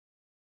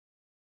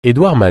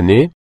Édouard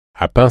Manet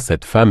a peint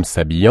cette femme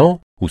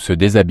s'habillant ou se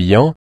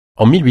déshabillant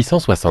en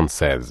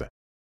 1876.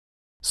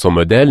 Son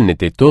modèle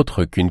n'était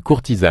autre qu'une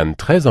courtisane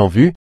très en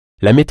vue,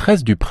 la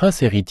maîtresse du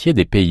prince héritier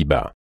des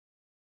Pays-Bas.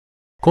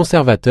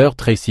 Conservateur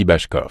Tracey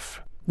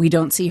Bashkoff. On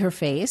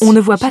ne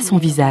voit pas son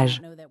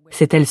visage.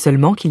 C'est elle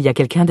seulement qu'il y a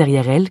quelqu'un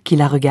derrière elle qui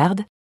la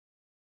regarde?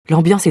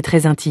 L'ambiance est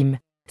très intime.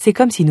 C'est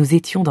comme si nous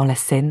étions dans la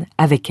scène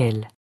avec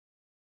elle.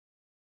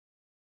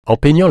 En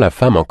peignant la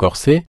femme en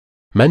corset,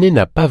 Manet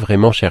n'a pas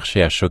vraiment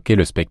cherché à choquer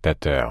le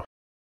spectateur.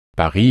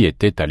 Paris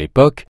était à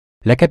l'époque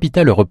la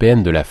capitale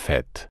européenne de la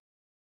fête.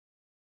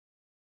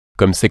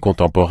 Comme ses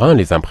contemporains,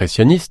 les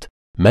impressionnistes,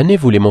 Manet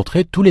voulait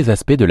montrer tous les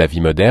aspects de la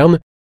vie moderne,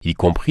 y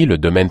compris le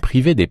domaine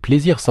privé des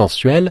plaisirs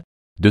sensuels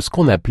de ce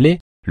qu'on appelait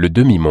le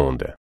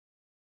demi-monde.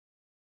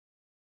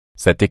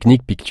 Sa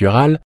technique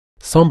picturale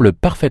semble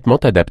parfaitement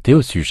adaptée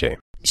au sujet.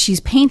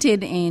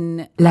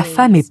 La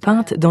femme est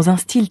peinte dans un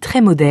style très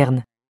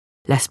moderne.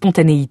 La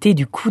spontanéité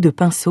du coup de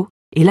pinceau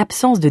et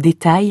l'absence de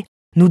détails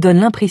nous donnent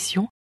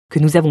l'impression que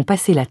nous avons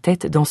passé la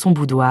tête dans son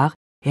boudoir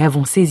et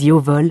avons saisi au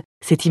vol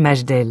cette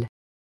image d'elle.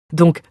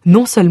 Donc,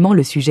 non seulement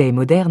le sujet est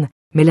moderne,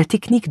 mais la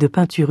technique de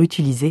peinture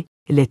utilisée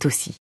l'est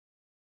aussi.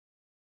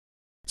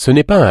 Ce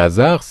n'est pas un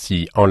hasard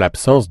si, en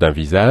l'absence d'un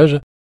visage,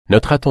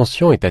 notre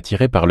attention est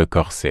attirée par le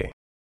corset.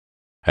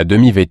 À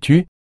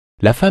demi-vêtue,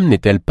 la femme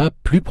n'est-elle pas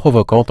plus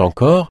provocante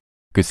encore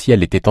que si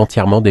elle était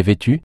entièrement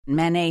dévêtue?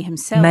 Manet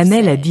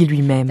l'a dit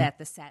lui-même.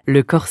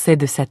 Le corset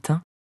de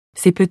satin,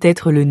 c'est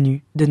peut-être le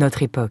nu de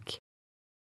notre époque.